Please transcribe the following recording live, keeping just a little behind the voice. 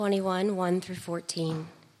21, 1 through 14.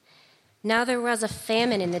 Now there was a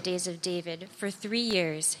famine in the days of David for 3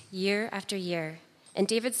 years, year after year. And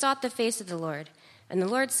David sought the face of the Lord. And the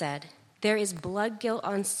Lord said, "There is blood guilt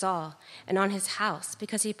on Saul and on his house,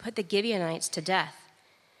 because he put the Gibeonites to death."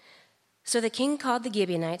 So the king called the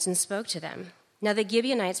Gibeonites and spoke to them. Now the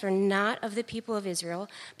Gibeonites were not of the people of Israel,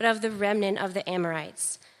 but of the remnant of the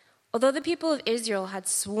Amorites. Although the people of Israel had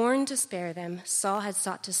sworn to spare them, Saul had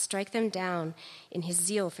sought to strike them down in his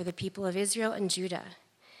zeal for the people of Israel and Judah.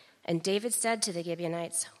 And David said to the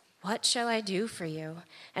Gibeonites, "What shall I do for you?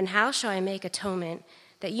 And how shall I make atonement,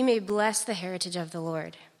 that you may bless the heritage of the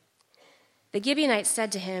Lord?" The Gibeonites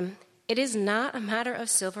said to him, "It is not a matter of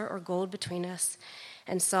silver or gold between us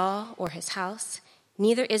and Saul or his house,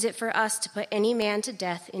 neither is it for us to put any man to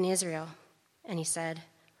death in Israel." And he said,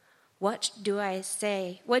 What do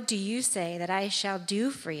you say that I shall do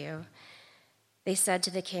for you?" They said to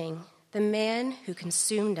the king, "The man who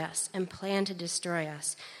consumed us and planned to destroy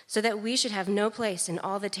us, so that we should have no place in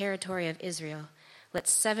all the territory of Israel, let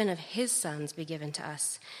 7 of his sons be given to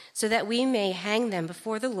us, so that we may hang them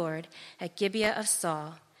before the Lord at Gibeah of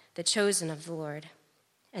Saul, the chosen of the Lord."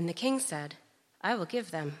 And the king said, "I will give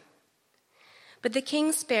them." But the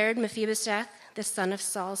king spared Mephibosheth, the son of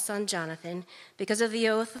Saul's son Jonathan, because of the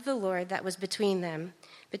oath of the Lord that was between them,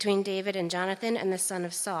 between David and Jonathan and the son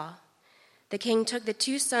of Saul. The king took the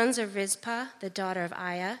 2 sons of Rizpah, the daughter of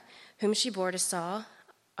Aiah, whom she bore to Saul,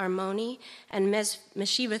 Armoni and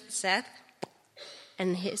Mephibosheth,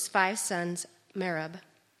 and his 5 sons, Merab,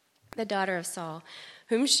 the daughter of Saul,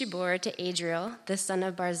 whom she bore to Adriel, the son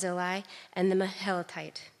of Barzillai, and the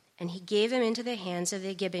Mahelitite. And he gave them into the hands of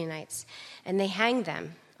the Gibeonites, and they hanged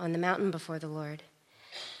them on the mountain before the Lord.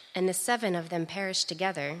 And the 7 of them perished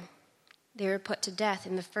together. They were put to death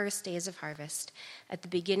in the first days of harvest, at the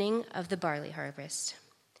beginning of the barley harvest.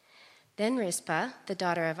 Then Rizpah, the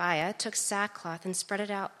daughter of Aiah, took sackcloth and spread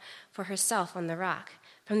it out for herself on the rock,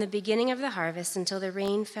 from the beginning of the harvest until the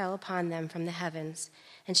rain fell upon them from the heavens.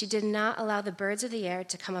 And she did not allow the birds of the air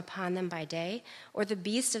to come upon them by day, or the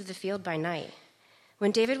beasts of the field by night.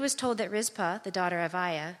 When David was told that Rizpah, the daughter of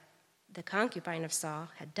Aiah, the concubine of Saul,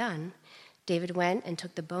 had done, David went and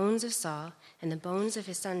took the bones of Saul and the bones of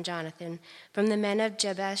his son Jonathan from the men of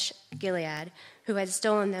Jabesh Gilead, who had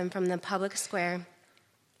stolen them from the public square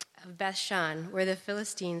of Bethshan, where the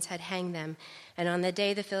Philistines had hanged them, and on the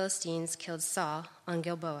day the Philistines killed Saul on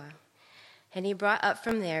Gilboa. And he brought up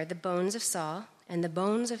from there the bones of Saul and the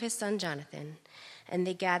bones of his son Jonathan, and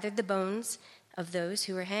they gathered the bones of those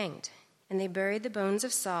who were hanged. And they buried the bones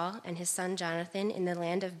of Saul and his son Jonathan in the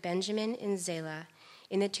land of Benjamin in Zelah,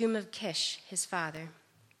 in the tomb of Kish, his father.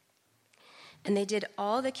 And they did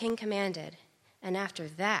all the king commanded, and after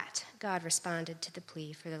that, God responded to the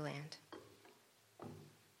plea for the land.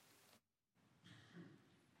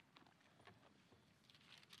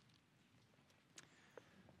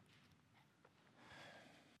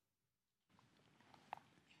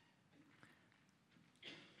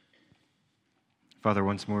 Father,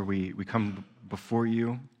 once more we come before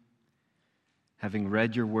you, having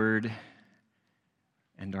read your word,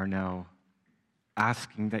 and are now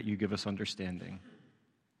asking that you give us understanding.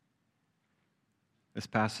 This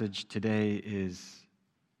passage today is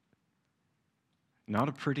not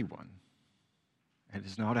a pretty one. It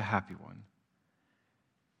is not a happy one.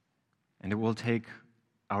 And it will take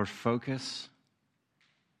our focus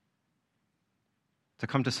to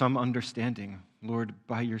come to some understanding. Lord,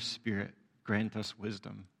 by your Spirit, grant us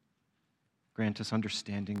wisdom, grant us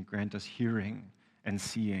understanding, grant us hearing and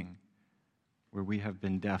seeing where we have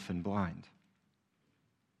been deaf and blind.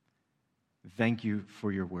 Thank you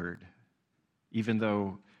for your word, even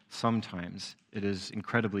though sometimes it is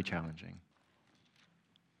incredibly challenging.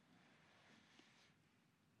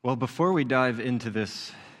 Well, before we dive into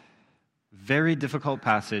this very difficult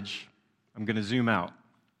passage, I'm going to zoom out,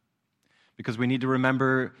 because we need to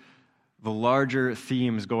remember the larger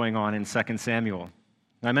themes going on in 2 Samuel.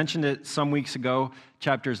 I mentioned it some weeks ago.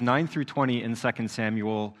 Chapters 9 through 20 in 2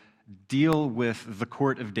 Samuel deal with the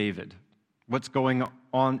court of David, what's going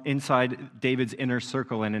on inside David's inner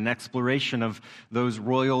circle, and an exploration of those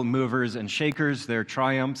royal movers and shakers, their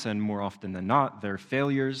triumphs, and more often than not, their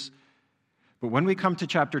failures. But when we come to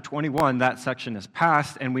chapter 21, that section is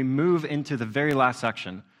past, and we move into the very last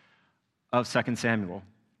section of 2 Samuel.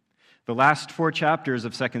 The last 4 chapters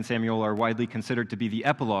of 2 Samuel are widely considered to be the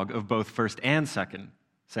epilogue of both 1st and 2nd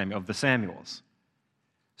Samuel, of the Samuels.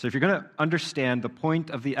 So if you're going to understand the point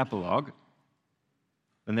of the epilogue,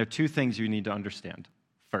 then there are 2 things you need to understand.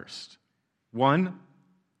 First, 1,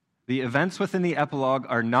 the events within the epilogue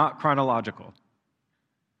are not chronological.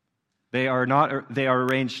 They are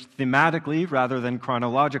arranged thematically rather than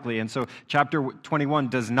chronologically. And so chapter 21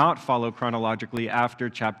 does not follow chronologically after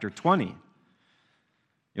chapter 20.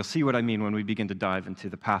 You'll see what I mean when we begin to dive into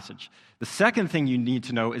the passage. The second thing you need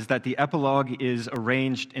to know is that the epilogue is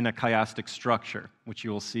arranged in a chiastic structure, which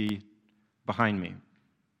you will see behind me.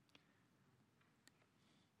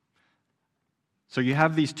 So you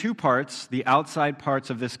have these two parts, the outside parts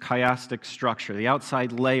of this chiastic structure, the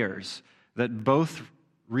outside layers that both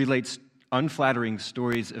relate unflattering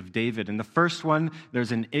stories of David. In the first one,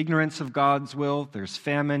 there's an ignorance of God's will, there's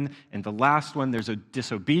famine. In the last one, there's a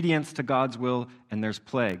disobedience to God's will, and there's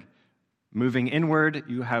plague. Moving inward,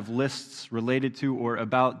 you have lists related to or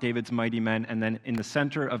about David's mighty men, and then in the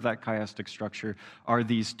center of that chiastic structure are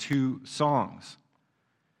these two songs.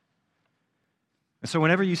 And so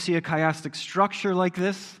whenever you see a chiastic structure like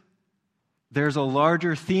this, there's a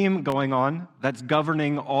larger theme going on that's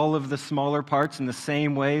governing all of the smaller parts in the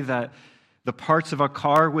same way that the parts of a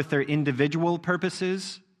car with their individual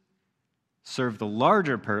purposes serve the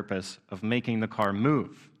larger purpose of making the car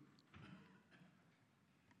move.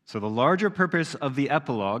 So the larger purpose of the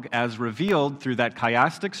epilogue, as revealed through that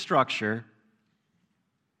chiastic structure,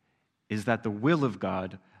 is that the will of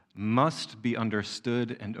God must be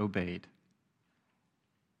understood and obeyed.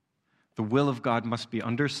 The will of God must be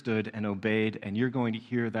understood and obeyed, and you're going to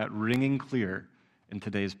hear that ringing clear in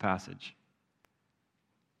today's passage.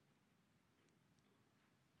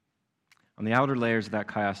 On the outer layers of that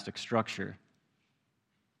chiastic structure,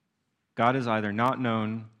 God is either not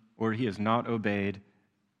known or he is not obeyed,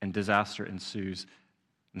 and disaster ensues.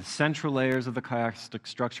 In the central layers of the chiastic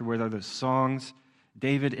structure, where there are the songs,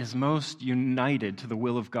 David is most united to the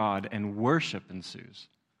will of God, and worship ensues.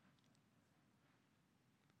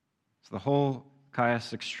 So the whole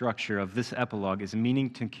chiastic structure of this epilogue is meaning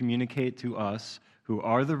to communicate to us, who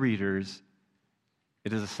are the readers,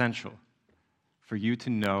 it is essential for you to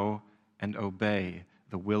know and obey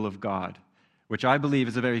the will of God, which I believe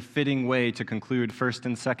is a very fitting way to conclude 1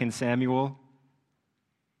 and 2 Samuel,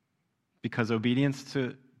 because obedience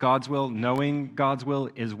to God's will, knowing God's will,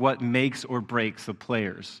 is what makes or breaks the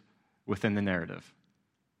players within the narrative.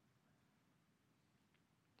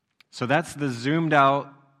 So that's the zoomed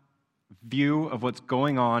out view of what's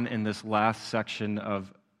going on in this last section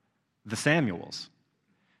of the Samuels.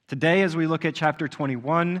 Today, as we look at chapter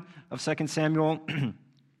 21 of 2 Samuel,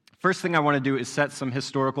 first thing I want to do is set some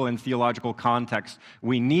historical and theological context.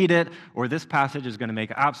 We need it, or this passage is going to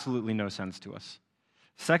make absolutely no sense to us.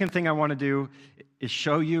 Second thing I want to do is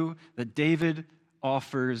show you that David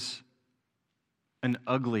offers an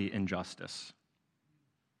ugly injustice.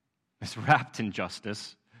 It's wrapped in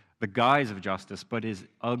justice, the guise of justice, but is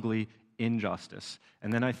ugly injustice.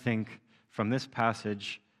 And then I think from this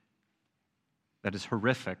passage that is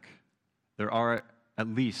horrific, there are at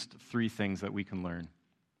least three things that we can learn.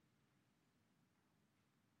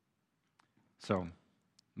 So,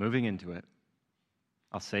 moving into it,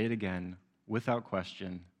 I'll say it again, without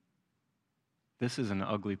question, this is an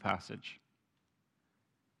ugly passage.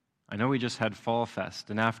 I know we just had Fall Fest,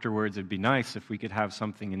 and afterwards it'd be nice if we could have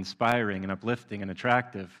something inspiring and uplifting and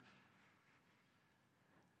attractive.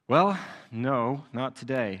 Well, no, not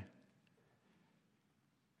today.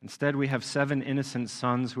 Instead, we have 7 innocent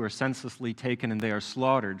sons who are senselessly taken and they are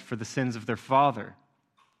slaughtered for the sins of their father.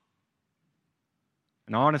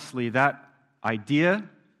 And honestly, that idea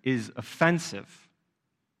is offensive.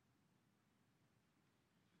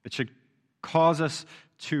 It should cause us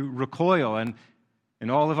to recoil, and in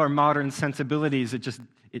all of our modern sensibilities,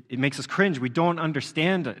 it makes us cringe. We don't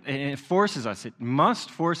understand it, and it forces us. It must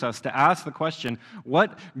force us to ask the question,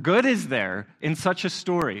 what good is there in such a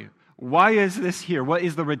story? Why is this here? What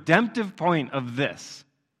is the redemptive point of this?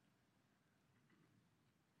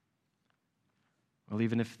 Well,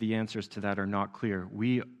 even if the answers to that are not clear,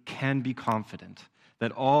 we can be confident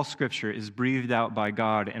that all Scripture is breathed out by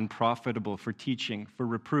God and profitable for teaching, for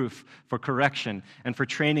reproof, for correction, and for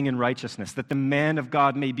training in righteousness, that the man of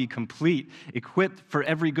God may be complete, equipped for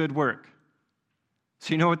every good work.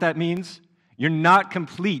 So you know what that means? You're not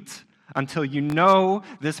complete until you know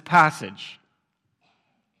this passage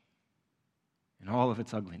in all of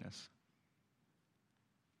its ugliness.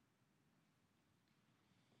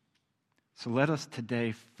 So let us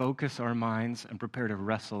today focus our minds and prepare to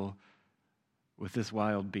wrestle with this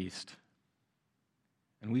wild beast.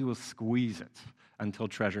 And we will squeeze it until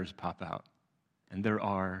treasures pop out. And there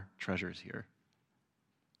are treasures here.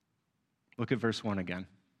 Look at verse 1 again.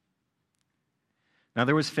 Now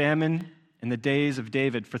there was famine in the days of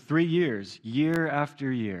David for 3 years, year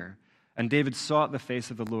after year. And David sought the face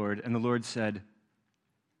of the Lord, and the Lord said,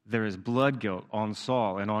 there is blood guilt on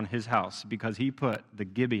Saul and on his house because he put the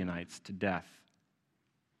Gibeonites to death.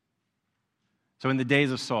 So in the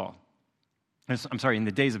days of in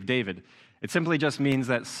the days of David, it simply just means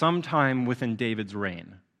that sometime within David's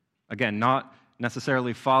reign, again, not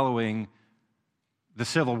necessarily following the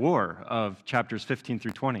civil war of chapters 15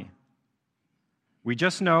 through 20. We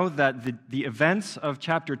just know that the events of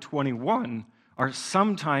chapter 21 are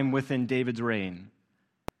sometime within David's reign.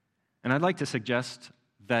 And I'd like to suggest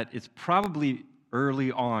that it's probably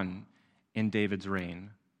early on in David's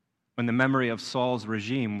reign, when the memory of Saul's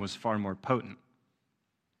regime was far more potent.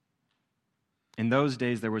 In those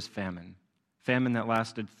days, there was famine that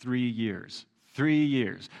lasted 3 years. 3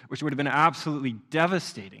 years, which would have been absolutely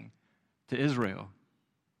devastating to Israel.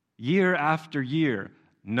 Year after year,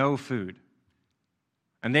 no food.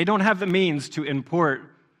 And they don't have the means to import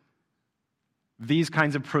these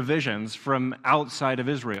kinds of provisions from outside of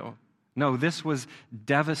Israel. No, this was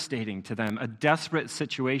devastating to them, a desperate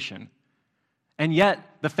situation. And yet,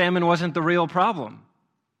 the famine wasn't the real problem.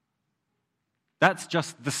 That's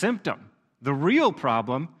just the symptom. The real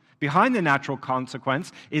problem behind the natural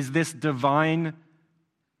consequence is this divine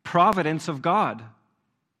providence of God.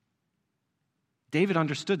 David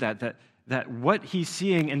understood that what he's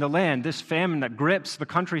seeing in the land, this famine that grips the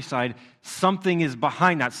countryside, something is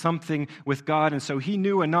behind that, something with God. And so he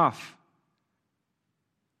knew enough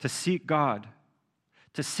to seek God,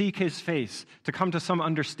 to seek his face, to come to some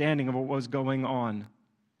understanding of what was going on.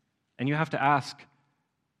 And you have to ask,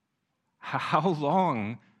 how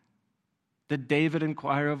long did David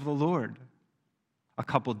inquire of the Lord? A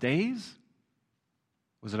couple days?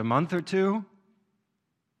 Was it a month or two?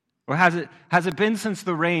 Or has it been since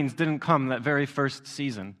the rains didn't come that very first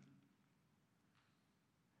season?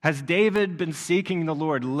 Has David been seeking the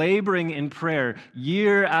Lord, laboring in prayer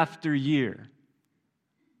year after year?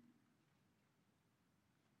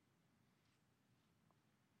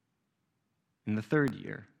 In the 3rd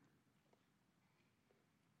year,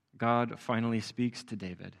 God finally speaks to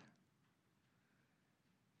David.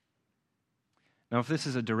 Now, if this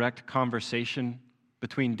is a direct conversation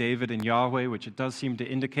between David and Yahweh, which it does seem to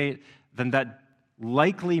indicate, then that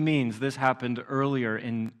likely means this happened earlier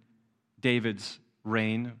in David's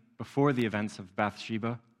reign, before the events of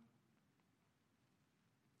Bathsheba.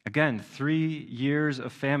 Again, 3 years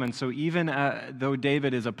of famine. So even though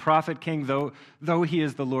David is a prophet king, though he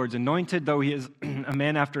is the Lord's anointed, though he is a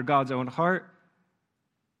man after God's own heart,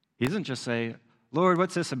 he doesn't just say, Lord,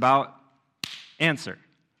 what's this about? Answer.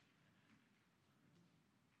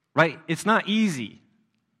 Right? It's not easy.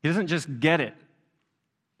 He doesn't just get it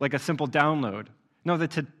like a simple download. No,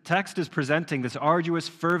 the text is presenting this arduous,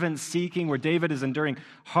 fervent seeking where David is enduring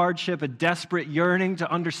hardship, a desperate yearning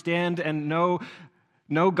to understand and know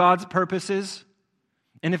God's purposes.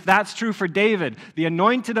 And if that's true for David, the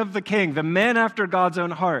anointed of the king, the man after God's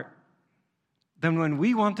own heart, then when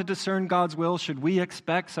we want to discern God's will, should we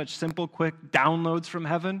expect such simple, quick downloads from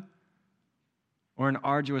heaven? Or an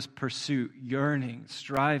arduous pursuit, yearning,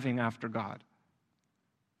 striving after God?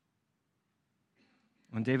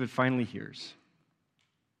 When David finally hears,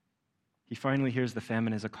 he finally hears the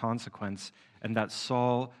famine is a consequence and that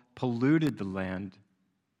Saul polluted the land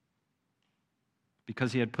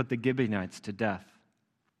because he had put the Gibeonites to death.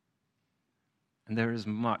 And there is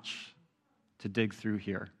much to dig through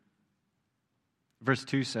here. Verse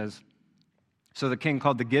 2 says, So the king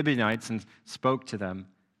called the Gibeonites and spoke to them.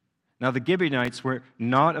 Now the Gibeonites were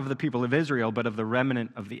not of the people of Israel, but of the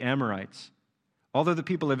remnant of the Amorites. Although the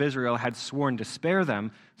people of Israel had sworn to spare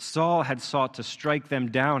them, Saul had sought to strike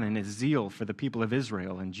them down in his zeal for the people of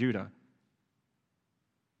Israel and Judah.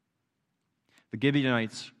 The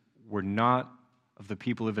Gibeonites were not of the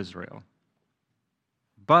people of Israel,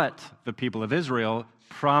 but the people of Israel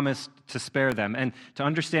promised to spare them. And to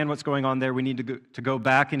understand what's going on there, we need to go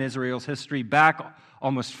back in Israel's history, back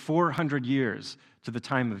almost 400 years to the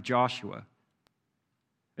time of Joshua.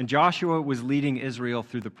 And Joshua was leading Israel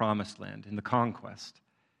through the promised land in the conquest.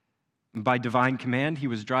 And by divine command, he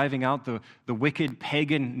was driving out the wicked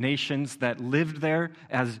pagan nations that lived there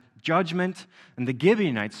as judgment. And the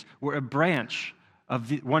Gibeonites were a branch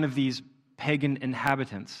of one of these pagan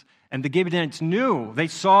inhabitants. And the Gibeonites knew, they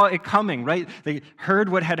saw it coming, right? They heard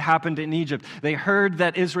what had happened in Egypt. They heard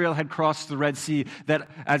that Israel had crossed the Red Sea, that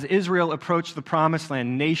as Israel approached the Promised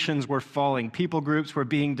Land, nations were falling, people groups were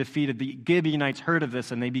being defeated. The Gibeonites heard of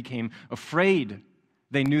this and they became afraid.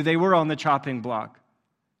 They knew they were on the chopping block.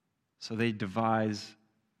 So they devised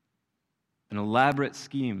an elaborate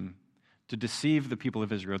scheme to deceive the people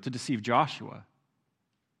of Israel, to deceive Joshua.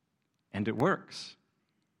 And it works.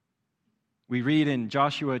 We read in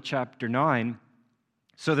Joshua chapter 9,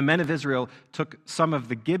 So the men of Israel took some of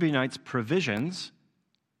the Gibeonites' provisions,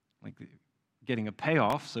 like getting a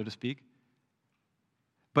payoff, so to speak,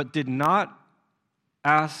 but did not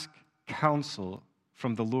ask counsel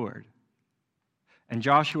from the Lord. And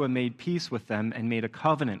Joshua made peace with them and made a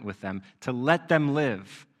covenant with them to let them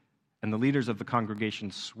live. And the leaders of the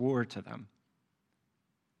congregation swore to them.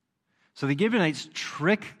 So the Gibeonites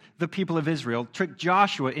trick the people of Israel, trick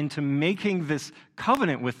Joshua into making this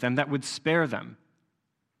covenant with them that would spare them.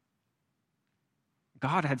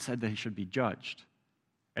 God had said they should be judged.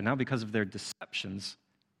 And now because of their deceptions,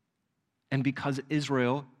 and because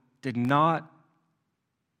Israel did not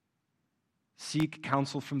seek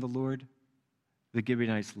counsel from the Lord, the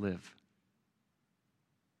Gibeonites live.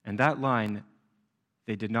 And that line,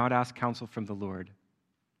 they did not ask counsel from the Lord,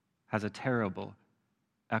 has a terrible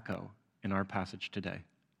echo in our passage today.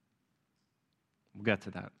 We'll get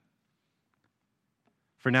to that.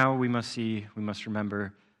 For now, we must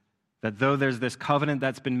remember that though there's this covenant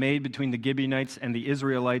that's been made between the Gibeonites and the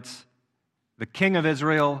Israelites, the king of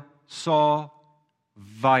Israel, Saul,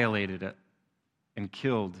 violated it and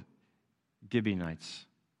killed Gibeonites.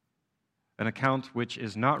 An account which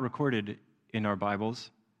is not recorded in our Bibles,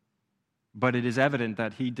 but it is evident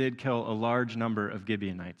that he did kill a large number of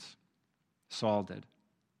Gibeonites. Saul did.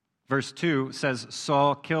 Verse 2 says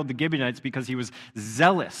Saul killed the Gibeonites because he was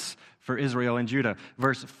zealous for Israel and Judah.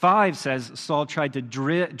 Verse 5 says Saul tried to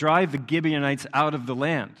drive the Gibeonites out of the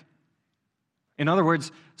land. In other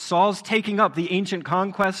words, Saul's taking up the ancient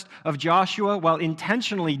conquest of Joshua while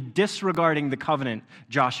intentionally disregarding the covenant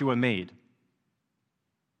Joshua made.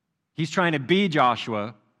 He's trying to be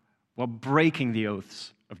Joshua while breaking the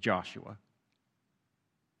oaths of Joshua.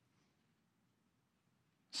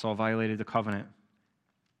 Saul violated the covenant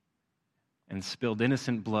and spilled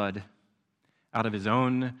innocent blood out of his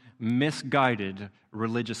own misguided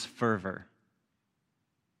religious fervor.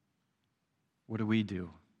 What do we do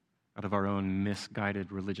out of our own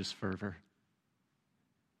misguided religious fervor?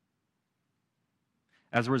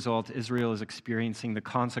 As a result, Israel is experiencing the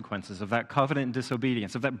consequences of that covenant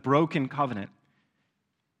disobedience, of that broken covenant.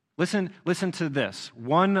 Listen to this.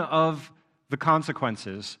 One of the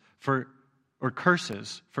consequences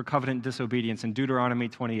curses for covenant disobedience in Deuteronomy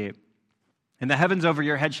 28. And the heavens over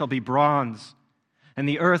your head shall be bronze, and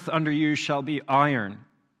the earth under you shall be iron.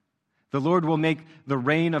 The Lord will make the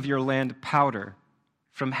rain of your land powder.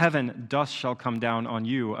 From heaven dust shall come down on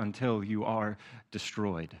you until you are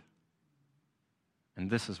destroyed.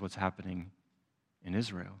 And this is what's happening in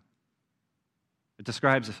Israel. It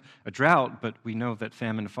describes a drought, but we know that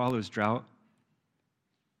famine follows drought.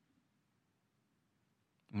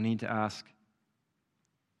 We need to ask,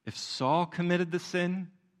 if Saul committed the sin,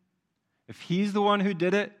 if he's the one who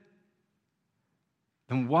did it,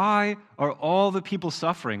 then why are all the people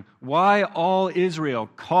suffering? Why all Israel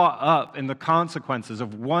caught up in the consequences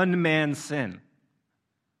of one man's sin?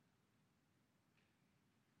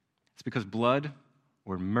 It's because blood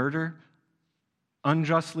or murder,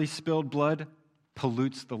 unjustly spilled blood,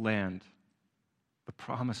 pollutes the land, the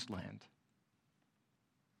promised land.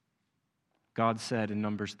 God said in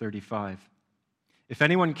Numbers 35, if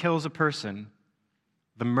anyone kills a person,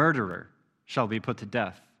 the murderer shall be put to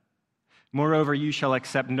death. Moreover, you shall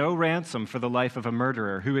accept no ransom for the life of a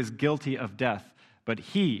murderer who is guilty of death, but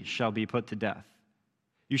he shall be put to death.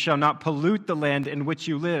 You shall not pollute the land in which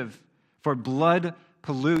you live, for blood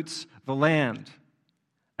pollutes the land.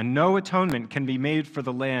 And no atonement can be made for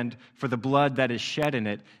the land for the blood that is shed in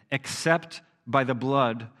it, except by the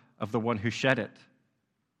blood of the one who shed it.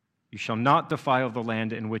 You shall not defile the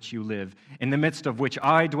land in which you live, in the midst of which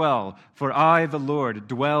I dwell, for I, the Lord,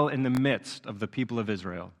 dwell in the midst of the people of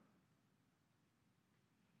Israel.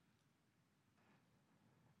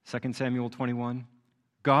 2 Samuel 21,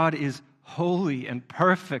 God is holy and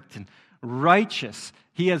perfect and righteous.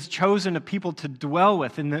 He has chosen a people to dwell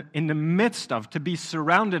with in the midst of, to be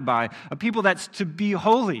surrounded by, a people that's to be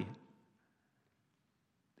holy.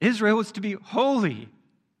 Israel is to be holy.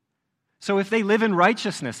 So if they live in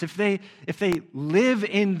righteousness, if they live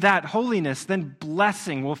in that holiness, then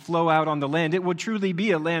blessing will flow out on the land. It will truly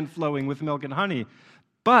be a land flowing with milk and honey.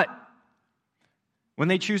 But when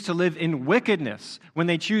they choose to live in wickedness, when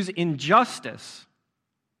they choose injustice,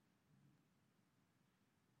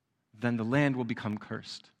 then the land will become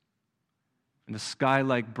cursed, and the sky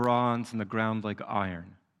like bronze and the ground like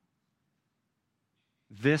iron.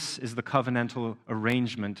 This is the covenantal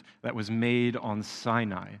arrangement that was made on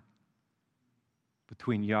Sinai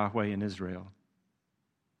between Yahweh and Israel.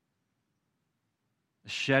 The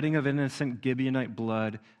shedding of innocent Gibeonite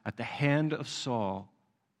blood at the hand of Saul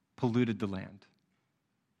polluted the land.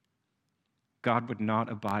 God would not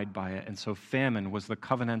abide by it, and so famine was the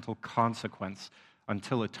covenantal consequence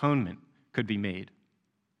until atonement could be made.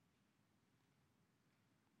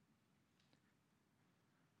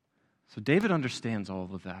 So David understands all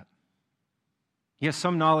of that. He has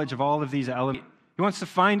some knowledge of all of these elements. He wants to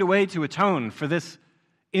find a way to atone for this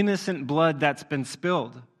innocent blood that's been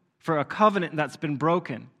spilled, for a covenant that's been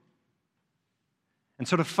broken. And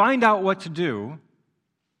so to find out what to do,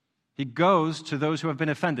 he goes to those who have been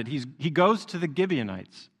offended. He goes to the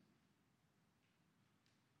Gibeonites.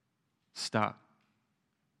 Stop.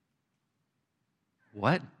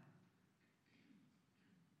 What?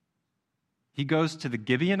 He goes to the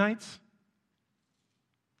Gibeonites?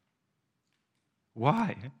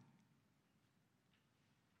 Why?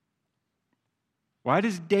 Why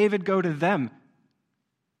does David go to them?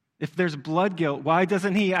 If there's blood guilt, why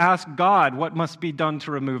doesn't he ask God what must be done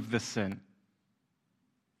to remove this sin?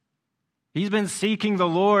 He's been seeking the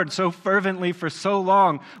Lord so fervently for so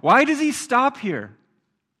long. Why does he stop here?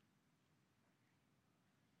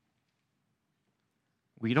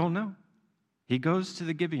 We don't know. He goes to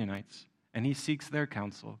the Gibeonites and he seeks their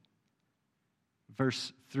counsel.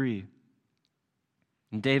 Verse 3.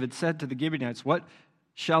 And David said to the Gibeonites, "What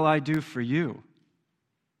shall I do for you?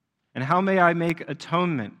 And how may I make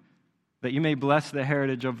atonement that you may bless the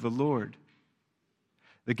heritage of the Lord?"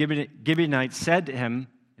 The Gibeonites said to him,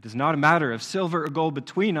 "It is not a matter of silver or gold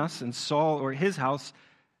between us and Saul or his house,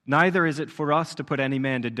 neither is it for us to put any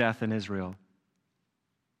man to death in Israel."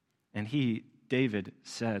 And he, David,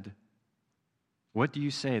 said, "What do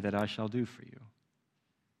you say that I shall do for you?"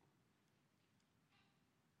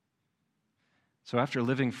 So after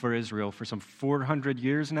living for Israel for some 400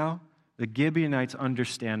 years now, the Gibeonites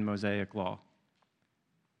understand Mosaic law.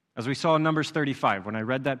 As we saw in Numbers 35, when I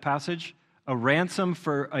read that passage, a ransom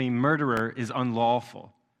for a murderer is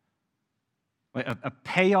unlawful. A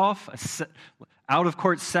payoff,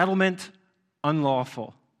 out-of-court settlement,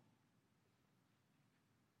 unlawful.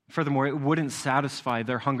 Furthermore, it wouldn't satisfy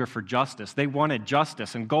their hunger for justice. They wanted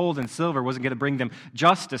justice, and gold and silver wasn't going to bring them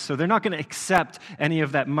justice, so they're not going to accept any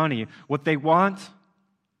of that money. What they want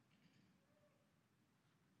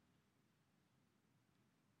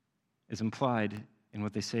is implied in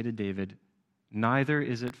what they say to David, "Neither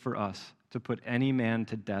is it for us to put any man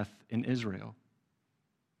to death in Israel."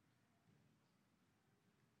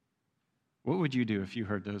 What would you do if you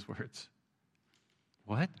heard those words?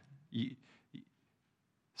 What?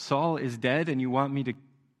 Saul is dead and you want me to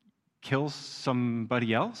kill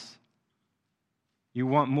somebody else? You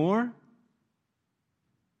want more?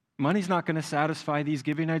 Money's not going to satisfy these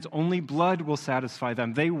Gibeonites. Only blood will satisfy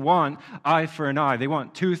them. They want eye for an eye. They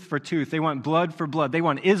want tooth for tooth. They want blood for blood. They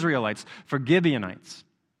want Israelites for Gibeonites.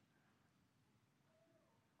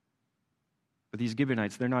 But these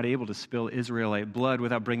Gibeonites, they're not able to spill Israelite blood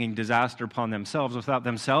without bringing disaster upon themselves, without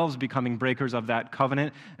themselves becoming breakers of that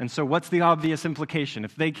covenant. And so what's the obvious implication?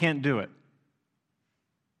 If they can't do it,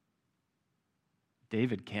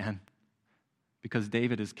 David can, because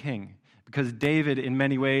David is king. Because David, in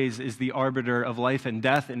many ways, is the arbiter of life and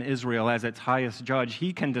death in Israel as its highest judge.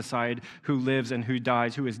 He can decide who lives and who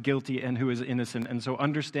dies, who is guilty and who is innocent. And so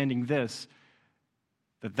understanding this,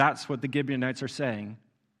 that's what the Gibeonites are saying,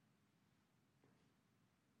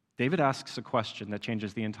 David asks a question that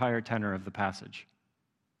changes the entire tenor of the passage.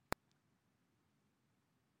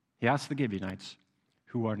 He asks the Gibeonites,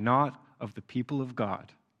 who are not of the people of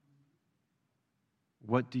God,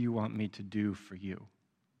 "What do you want me to do for you?"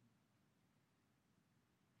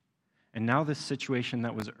 And now this situation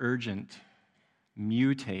that was urgent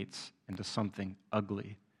mutates into something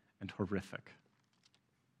ugly and horrific.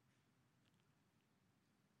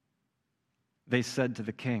 They said to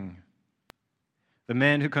the king, "The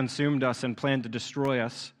man who consumed us and planned to destroy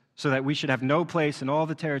us so that we should have no place in all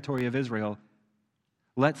the territory of Israel,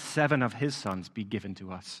 let 7 of his sons be given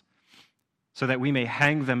to us, so that we may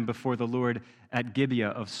hang them before the Lord at Gibeah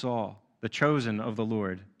of Saul, the chosen of the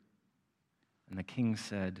Lord." And the king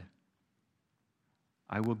said,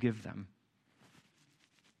 "I will give them."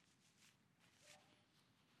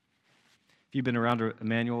 If you've been around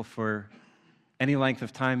Emmanuel for any length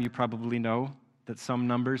of time, you probably know that some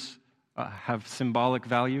numbers have symbolic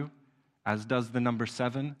value, as does the number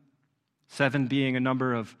 7. 7 being a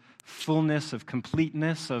number of fullness, of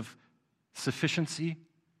completeness, of sufficiency.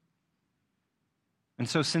 And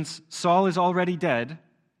so since Saul is already dead,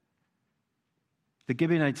 the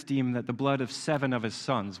Gibeonites deem that the blood of 7 of his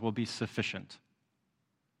sons will be sufficient.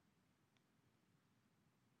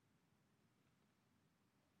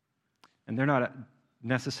 And they're not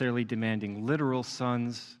necessarily demanding literal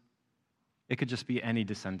sons. It could just be any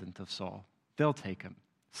descendant of Saul. They'll take him.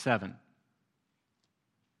 7.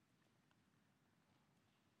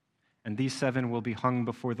 and these 7 will be hung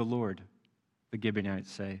before the Lord, the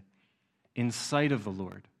Gibeonites say, in sight of the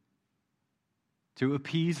Lord, to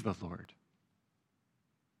appease the Lord.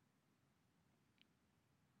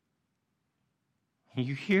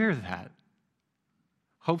 You hear that.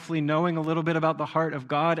 Hopefully knowing a little bit about the heart of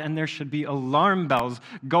God, and there should be alarm bells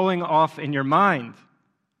going off in your mind.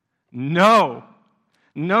 No,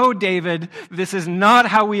 David, this is not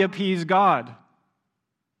how we appease God.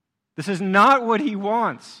 This is not what he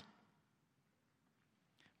wants.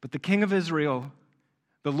 But the King of Israel,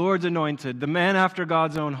 the Lord's anointed, the man after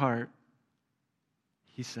God's own heart,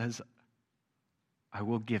 he says, I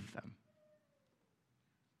will give them.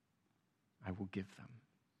 I will give them.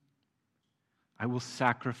 I will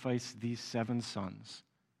sacrifice these 7 sons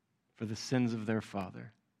for the sins of their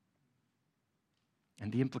father.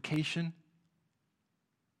 And the implication?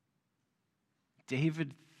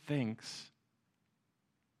 David thinks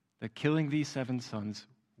that killing these 7 sons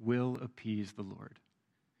will appease the Lord.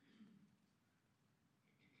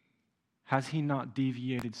 Has he not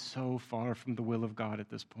deviated so far from the will of God at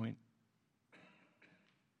this point?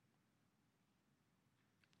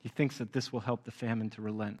 He thinks that this will help the famine to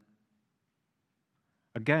relent.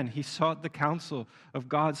 Again, he sought the counsel of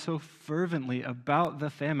God so fervently about the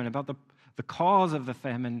famine, about the cause of the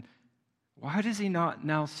famine. Why does he not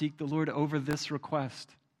now seek the Lord over this request?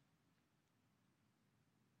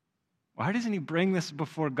 Why doesn't he bring this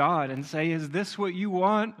before God and say, is this what you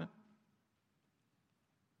want?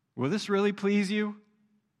 Will this really please you?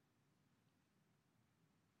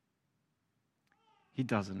 He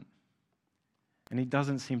doesn't. And he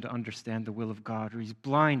doesn't seem to understand the will of God, or he's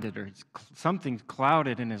blinded, or something's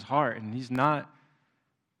clouded in his heart, and he's not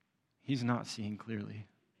seeing clearly.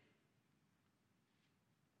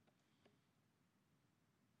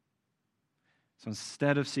 So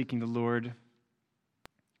instead of seeking the Lord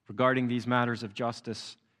regarding these matters of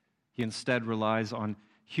justice, he instead relies on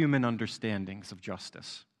human understandings of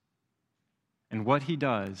justice. And what he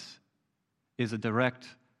does is a direct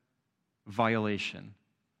violation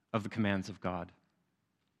of the commands of God.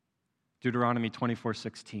 Deuteronomy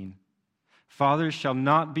 24:16. Fathers shall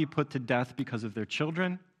not be put to death because of their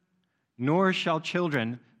children, nor shall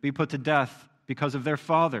children be put to death because of their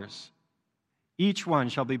fathers. Each one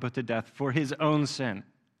shall be put to death for his own sin.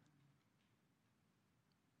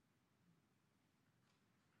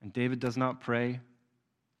 And David does not pray.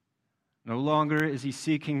 No longer is he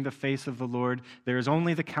seeking the face of the Lord. There is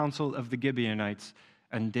only the counsel of the Gibeonites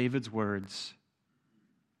and David's words,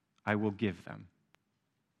 I will give them.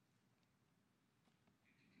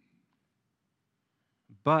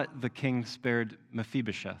 But the king spared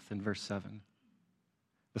Mephibosheth in verse 7,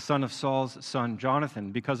 the son of Saul's son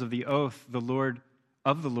Jonathan, because of the oath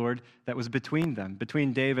of the Lord that was between them,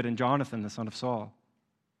 between David and Jonathan, the son of Saul.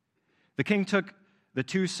 The king took the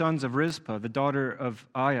 2 sons of Rizpah, the daughter of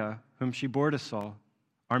Aiah, whom she bore to Saul,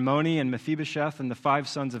 Armoni and Mephibosheth, and the 5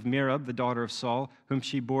 sons of Merab, the daughter of Saul, whom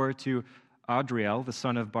she bore to Adriel, the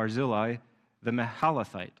son of Barzillai, the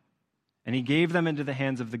Mahalathite. And he gave them into the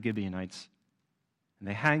hands of the Gibeonites. And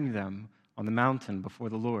they hanged them on the mountain before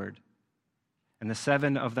the Lord. And the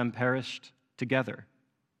 7 of them perished together.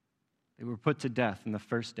 They were put to death in the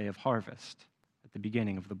first day of harvest, at the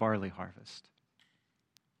beginning of the barley harvest.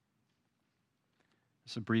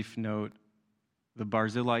 Just a brief note, the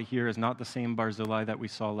Barzillai here is not the same Barzillai that we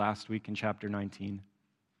saw last week in chapter 19.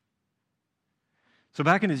 So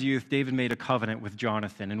back in his youth, David made a covenant with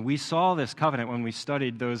Jonathan, and we saw this covenant when we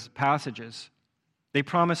studied those passages. They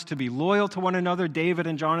promised to be loyal to one another, David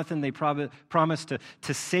and Jonathan. They promised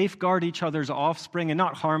to safeguard each other's offspring and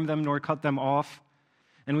not harm them nor cut them off.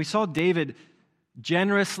 And we saw David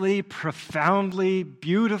generously, profoundly,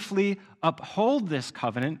 beautifully uphold this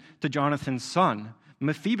covenant to Jonathan's son,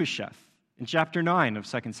 Mephibosheth, in chapter 9 of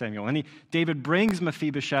 2 Samuel. And David brings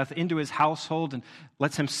Mephibosheth into his household and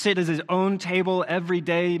lets him sit at his own table every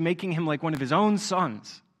day, making him like one of his own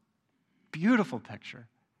sons. Beautiful picture.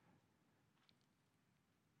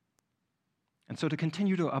 And so to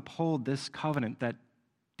continue to uphold this covenant that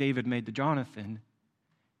David made to Jonathan,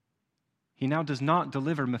 he now does not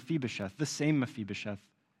deliver Mephibosheth, the same Mephibosheth,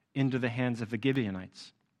 into the hands of the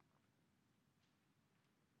Gibeonites.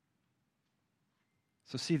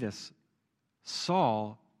 So see this.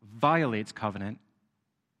 Saul violates covenant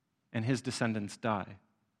and his descendants die.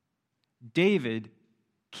 David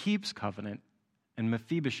keeps covenant and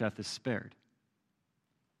Mephibosheth is spared.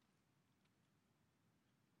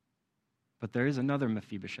 But there is another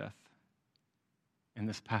Mephibosheth in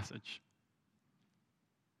this passage.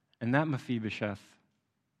 And that Mephibosheth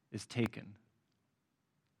is taken.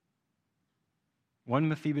 One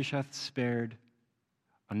Mephibosheth spared,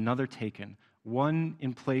 another taken. one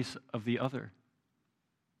in place of the other.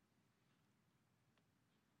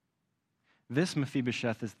 This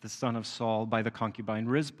Mephibosheth is the son of Saul by the concubine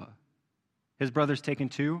Rizpah. His brother's taken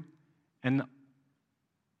too, and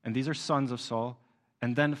these are sons of Saul,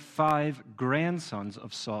 and then 5 grandsons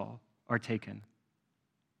of Saul are taken.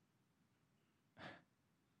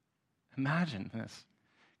 Imagine this.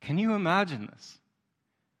 Can you imagine this?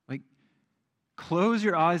 Like, close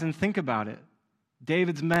your eyes and think about it.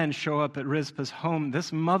 David's men show up at Rizpah's home,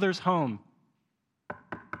 this mother's home.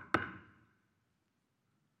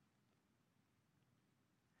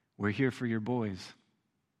 We're here for your boys.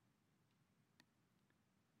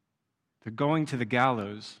 They're going to the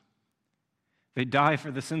gallows. They die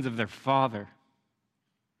for the sins of their father.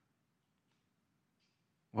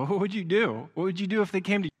 What would you do? What would you do if they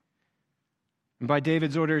came to you? And by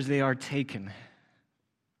David's orders, they are taken.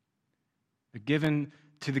 They're given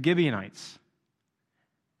to the Gibeonites.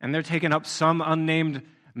 And they're taken up some unnamed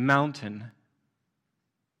mountain.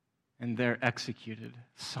 And they're executed.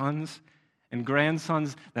 Sons and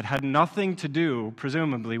grandsons that had nothing to do,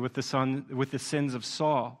 presumably, with the sins of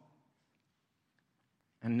Saul.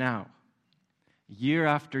 And now, year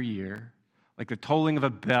after year, like the tolling of a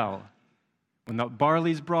bell, when the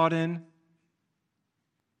barley's brought in,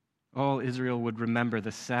 all Israel would remember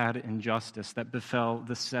the sad injustice that befell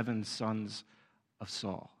the 7 sons of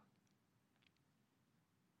Saul.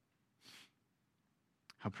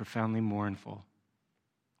 How profoundly mournful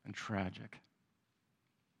and tragic,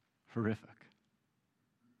 horrific.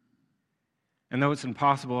 And though it's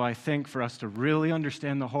impossible, I think, for us to really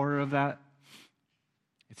understand the horror of that,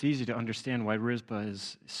 it's easy to understand why Rizpah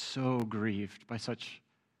is so grieved by such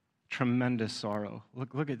tremendous sorrow.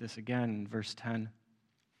 Look at this again in verse 10.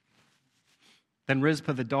 Then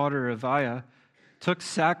Rizpah, the daughter of Aiah, took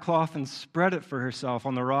sackcloth and spread it for herself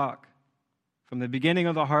on the rock from the beginning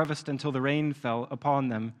of the harvest until the rain fell upon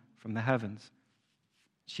them from the heavens.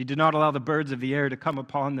 She did not allow the birds of the air to come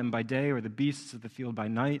upon them by day or the beasts of the field by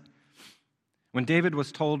night. When David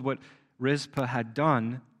was told what Rizpah had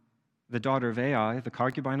done, the daughter of Aiah, the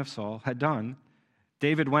concubine of Saul, had done,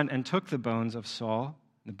 David went and took the bones of Saul,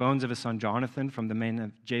 the bones of his son Jonathan from the men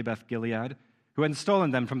of Jabesh-Gilead, who had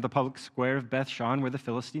stolen them from the public square of Beth-shan, where the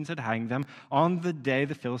Philistines had hanged them, on the day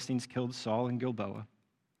the Philistines killed Saul in Gilboa.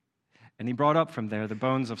 And he brought up from there the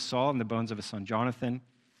bones of Saul and the bones of his son Jonathan.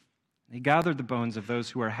 He gathered the bones of those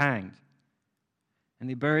who were hanged. And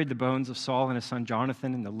they buried the bones of Saul and his son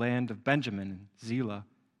Jonathan in the land of Benjamin and Zelah,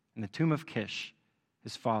 in the tomb of Kish,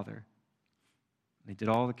 his father. They did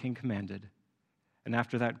all the king commanded. And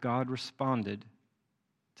after that, God responded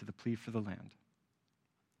to the plea for the land.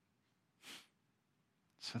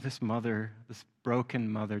 So this mother, this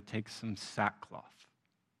broken mother, takes some sackcloth,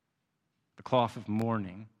 the cloth of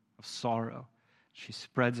mourning, of sorrow. She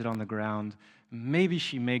spreads it on the ground. Maybe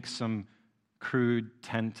she makes some crude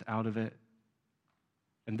tent out of it.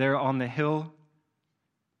 And there on the hill,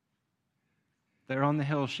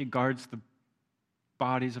 she guards the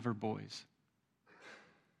bodies of her boys.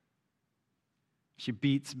 She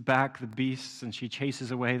beats back the beasts and she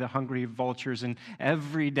chases away the hungry vultures. And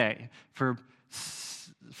every day, for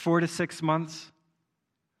 4 to 6 months,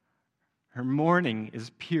 her mourning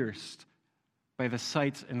is pierced by the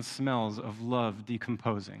sights and smells of love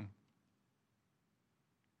decomposing.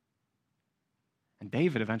 And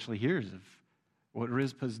David eventually hears of what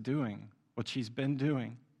Rizpah's doing, what she's been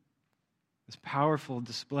doing. This powerful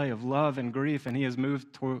display of love and grief, and he is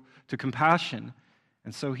moved to compassion.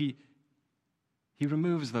 And so he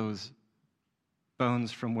removes those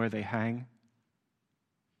bones from where they hang.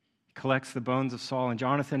 He collects the bones of Saul and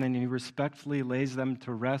Jonathan, and he respectfully lays them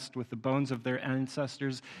to rest with the bones of their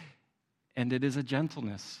ancestors. And it is a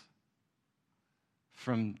gentleness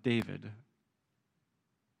from David.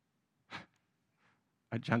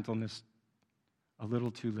 A gentleness a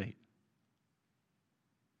little too late.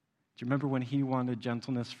 Do you remember when he wanted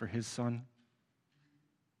gentleness for his son?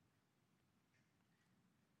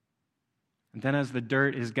 And then as the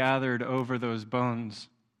dirt is gathered over those bones,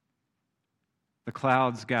 the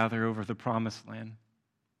clouds gather over the promised land.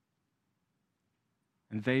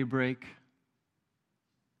 And they break,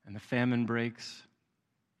 and the famine breaks.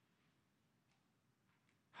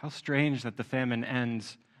 How strange that the famine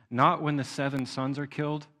ends, not when the 7 sons are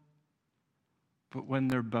killed, but when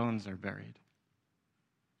their bones are buried.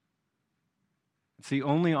 It's the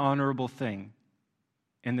only honorable thing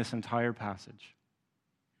in this entire passage.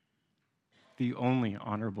 The only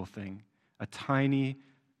honorable thing, a tiny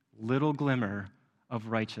little glimmer of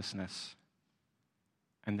righteousness,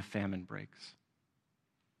 and the famine breaks.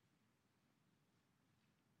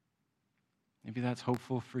 Maybe that's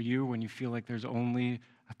hopeful for you when you feel like there's only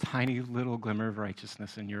a tiny little glimmer of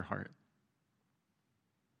righteousness in your heart.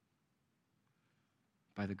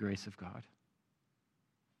 By the grace of God.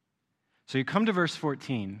 So you come to verse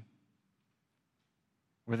 14,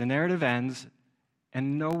 where the narrative ends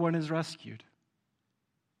and no one is rescued.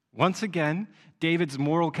 Once again, David's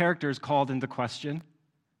moral character is called into question.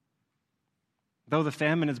 Though the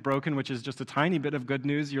famine is broken, which is just a tiny bit of good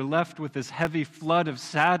news, you're left with this heavy flood of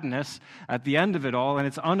sadness at the end of it all, and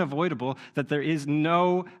it's unavoidable that there is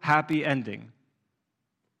no happy ending.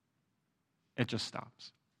 It just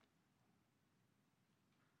stops.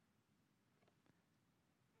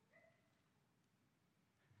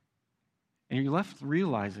 And you're left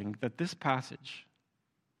realizing that this passage,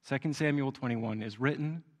 2 Samuel 21, is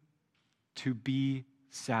written to be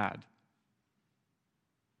sad.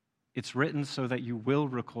 It's written so that you will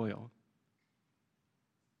recoil.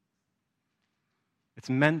 It's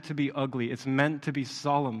meant to be ugly. It's meant to be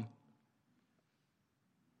solemn.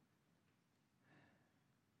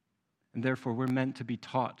 And therefore, we're meant to be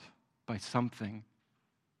taught by something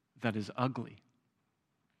that is ugly.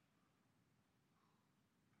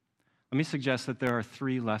 Let me suggest that there are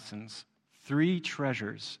 3 lessons, 3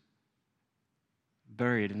 treasures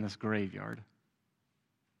buried in this graveyard.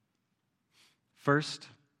 First,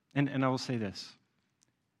 and I will say this.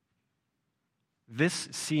 This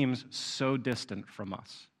seems so distant from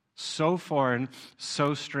us, so foreign,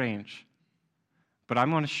 so strange. But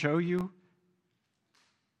I'm going to show you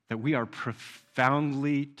that we are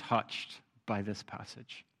profoundly touched by this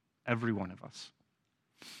passage, every one of us.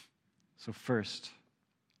 So first,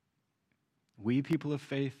 we people of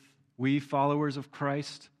faith, we followers of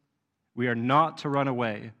Christ, we are not to run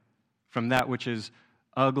away from that which is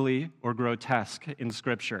ugly or grotesque in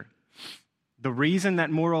Scripture. The reason that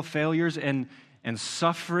moral failures and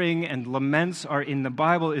suffering and laments are in the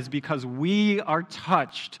Bible is because we are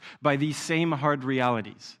touched by these same hard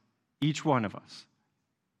realities, each one of us.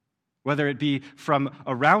 Whether it be from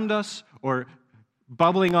around us or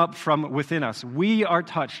bubbling up from within us, we are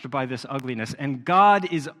touched by this ugliness, and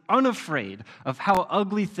God is unafraid of how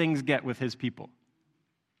ugly things get with his people.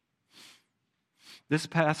 This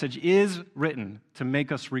passage is written to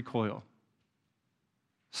make us recoil.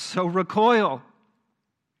 So recoil.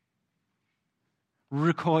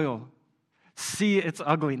 Recoil. See its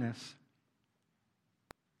ugliness.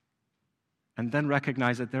 And then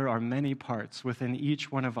recognize that there are many parts within each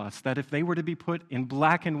one of us that if they were to be put in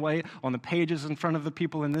black and white on the pages in front of the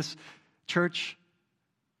people in this church,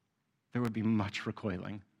 there would be much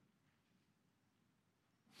recoiling.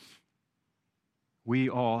 We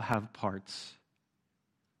all have parts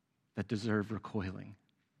that deserve recoiling.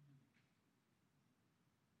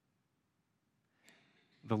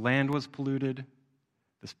 The land was polluted.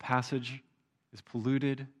 This passage is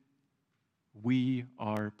polluted. We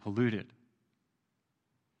are polluted.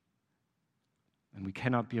 And we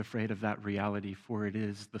cannot be afraid of that reality, for it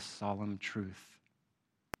is the solemn truth.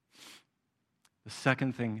 The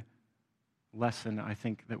second lesson I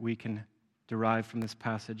think that we can derive from this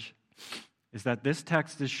passage is that this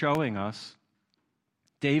text is showing us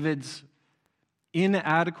David's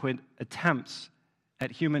inadequate attempts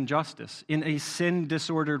at human justice in a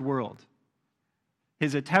sin-disordered world.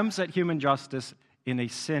 His attempts at human justice in a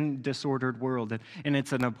sin-disordered world. And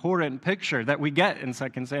it's an abhorrent picture that we get in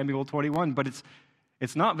 2 Samuel 21, but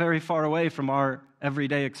it's not very far away from our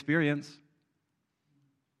everyday experience.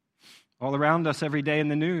 All around us every day in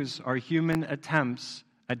the news are human attempts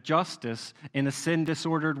at justice in a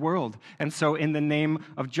sin-disordered world. And so in the name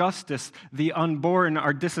of justice, the unborn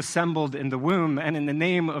are disassembled in the womb, and in the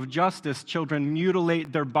name of justice, children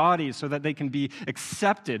mutilate their bodies so that they can be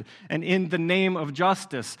accepted. And in the name of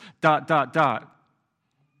justice, ...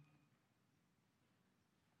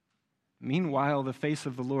 Meanwhile, the face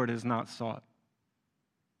of the Lord is not sought.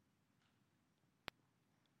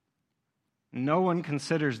 No one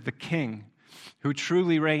considers the king who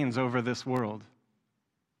truly reigns over this world.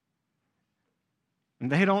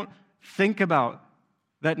 And they don't think about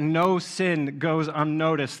that no sin goes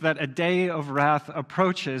unnoticed, that a day of wrath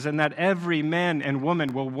approaches, and that every man and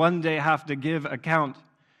woman will one day have to give account.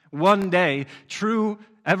 One day, true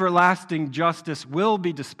everlasting justice will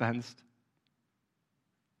be dispensed.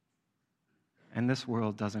 And this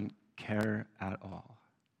world doesn't care at all.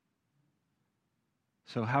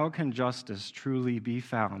 So how can justice truly be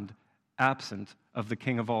found absent of the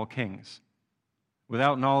King of all kings,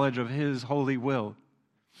 without knowledge of his holy will?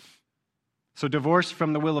 So divorced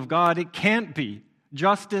from the will of God, it can't be.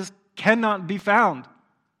 Justice cannot be found.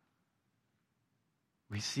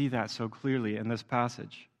 We see that so clearly in this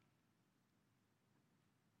passage.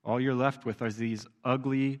 All you're left with are these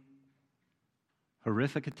ugly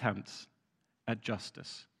horrific attempts at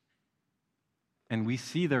justice. And we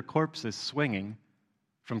see their corpses swinging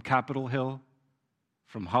from Capitol Hill,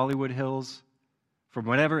 from Hollywood Hills, from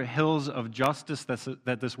whatever hills of justice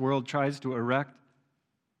that this world tries to erect.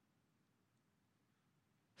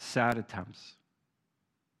 Sad attempts.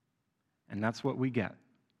 And that's what we get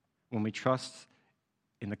when we trust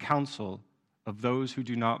in the counsel of those who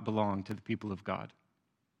do not belong to the people of God.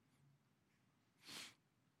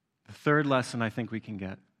 The third lesson I think we can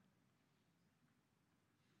get.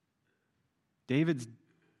 David's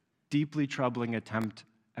deeply troubling attempt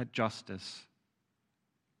at justice,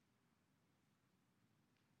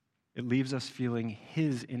 it leaves us feeling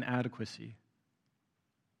his inadequacy.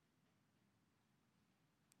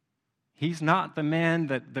 He's not the man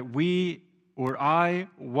that we or I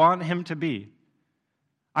want him to be.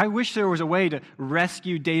 I wish there was a way to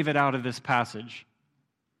rescue David out of this passage.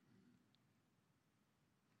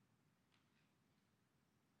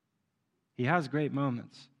 He has great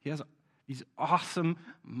moments. He has these awesome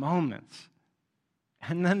moments.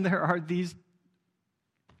 And then there are these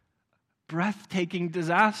breathtaking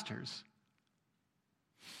disasters.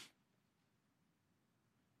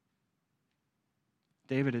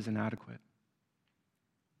 David is inadequate.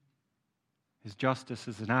 His justice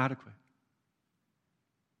is inadequate.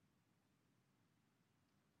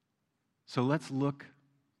 So let's look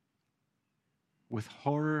with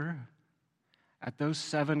horror at those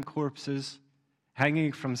 7 corpses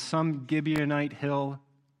hanging from some Gibeonite hill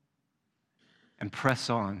and press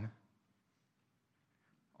on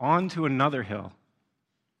to another hill,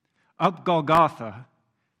 up Golgotha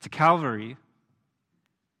to Calvary,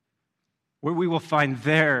 where we will find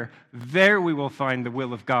there we will find the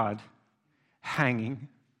will of God hanging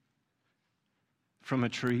from a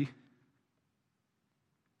tree.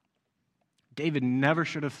 David never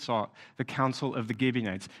should have sought the counsel of the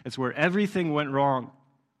Gibeonites. It's where everything went wrong.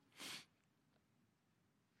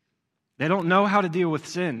 They don't know how to deal with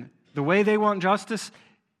sin. The way they want justice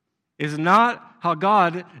is not how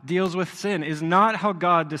God deals with sin, is not how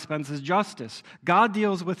God dispenses justice. God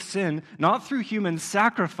deals with sin not through human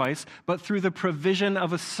sacrifice, but through the provision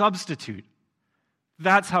of a substitute.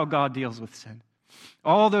 That's how God deals with sin.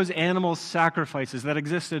 All those animal sacrifices that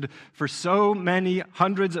existed for so many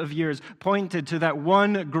hundreds of years pointed to that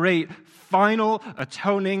one great, final,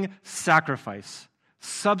 atoning sacrifice,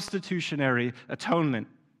 substitutionary atonement.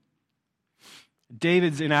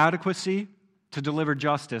 David's inadequacy to deliver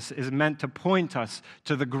justice is meant to point us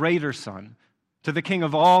to the greater Son, to the King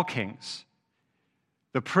of all kings,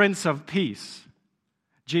 the Prince of Peace,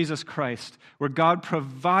 Jesus Christ, where God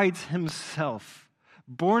provides himself,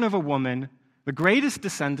 born of a woman, the greatest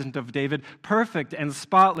descendant of David, perfect and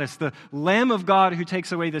spotless, the Lamb of God who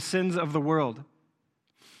takes away the sins of the world.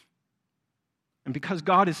 And because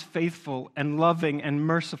God is faithful and loving and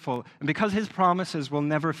merciful, and because his promises will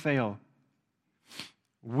never fail,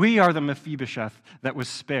 we are the Mephibosheth that was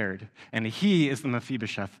spared, and he is the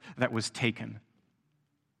Mephibosheth that was taken.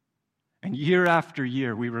 And year after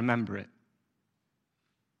year, we remember it.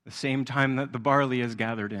 The same time that the barley is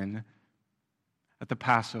gathered in at the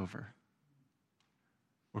Passover,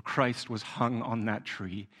 where Christ was hung on that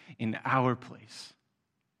tree in our place.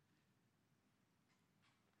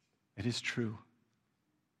 It is true.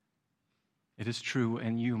 It is true,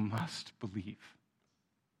 and you must believe.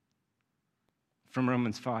 From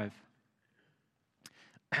Romans 5.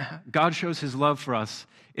 God shows his love for us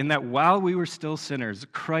in that while we were still sinners,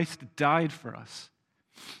 Christ died for us.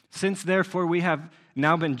 Since therefore we have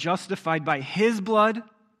now been justified by his blood,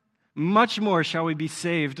 much more shall we be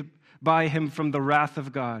saved by him from the wrath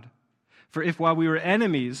of God. For if while we were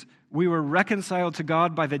enemies, we were reconciled to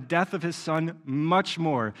God by the death of his Son, much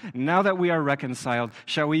more, now that we are reconciled,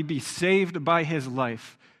 shall we be saved by his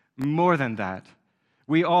life. More than that,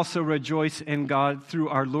 we also rejoice in God through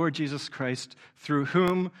our Lord Jesus Christ, through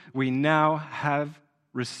whom we now have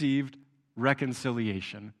received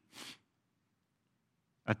reconciliation.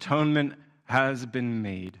 Atonement has been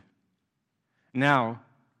made. Now,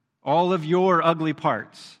 all of your ugly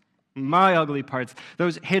parts, my ugly parts,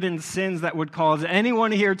 those hidden sins that would cause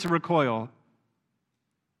anyone here to recoil,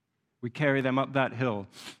 we carry them up that hill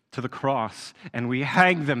to the cross, and we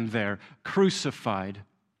hang them there, crucified.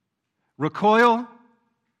 Recoil,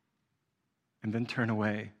 and then turn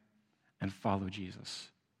away and follow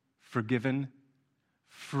Jesus. Forgiven,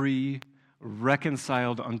 free,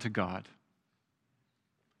 reconciled unto God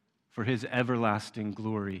for his everlasting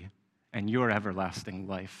glory and your everlasting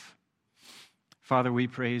life. Father, we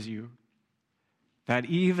praise you that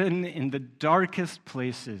even in the darkest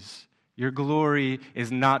places, your glory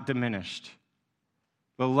is not diminished.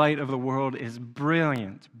 The light of the world is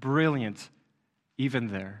brilliant, brilliant, even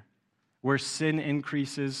there. Where sin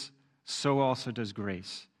increases, so also does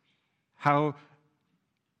grace. How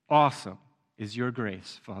awesome is your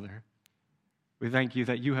grace, Father. We thank you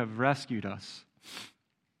that you have rescued us.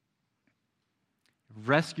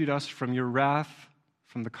 Rescued us from your wrath,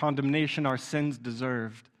 from the condemnation our sins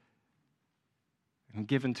deserved, and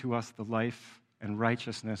given to us the life and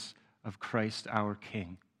righteousness of Christ our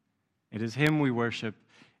King. It is him we worship,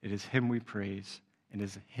 it is him we praise, it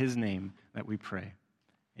is his name that we pray.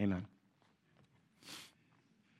 Amen.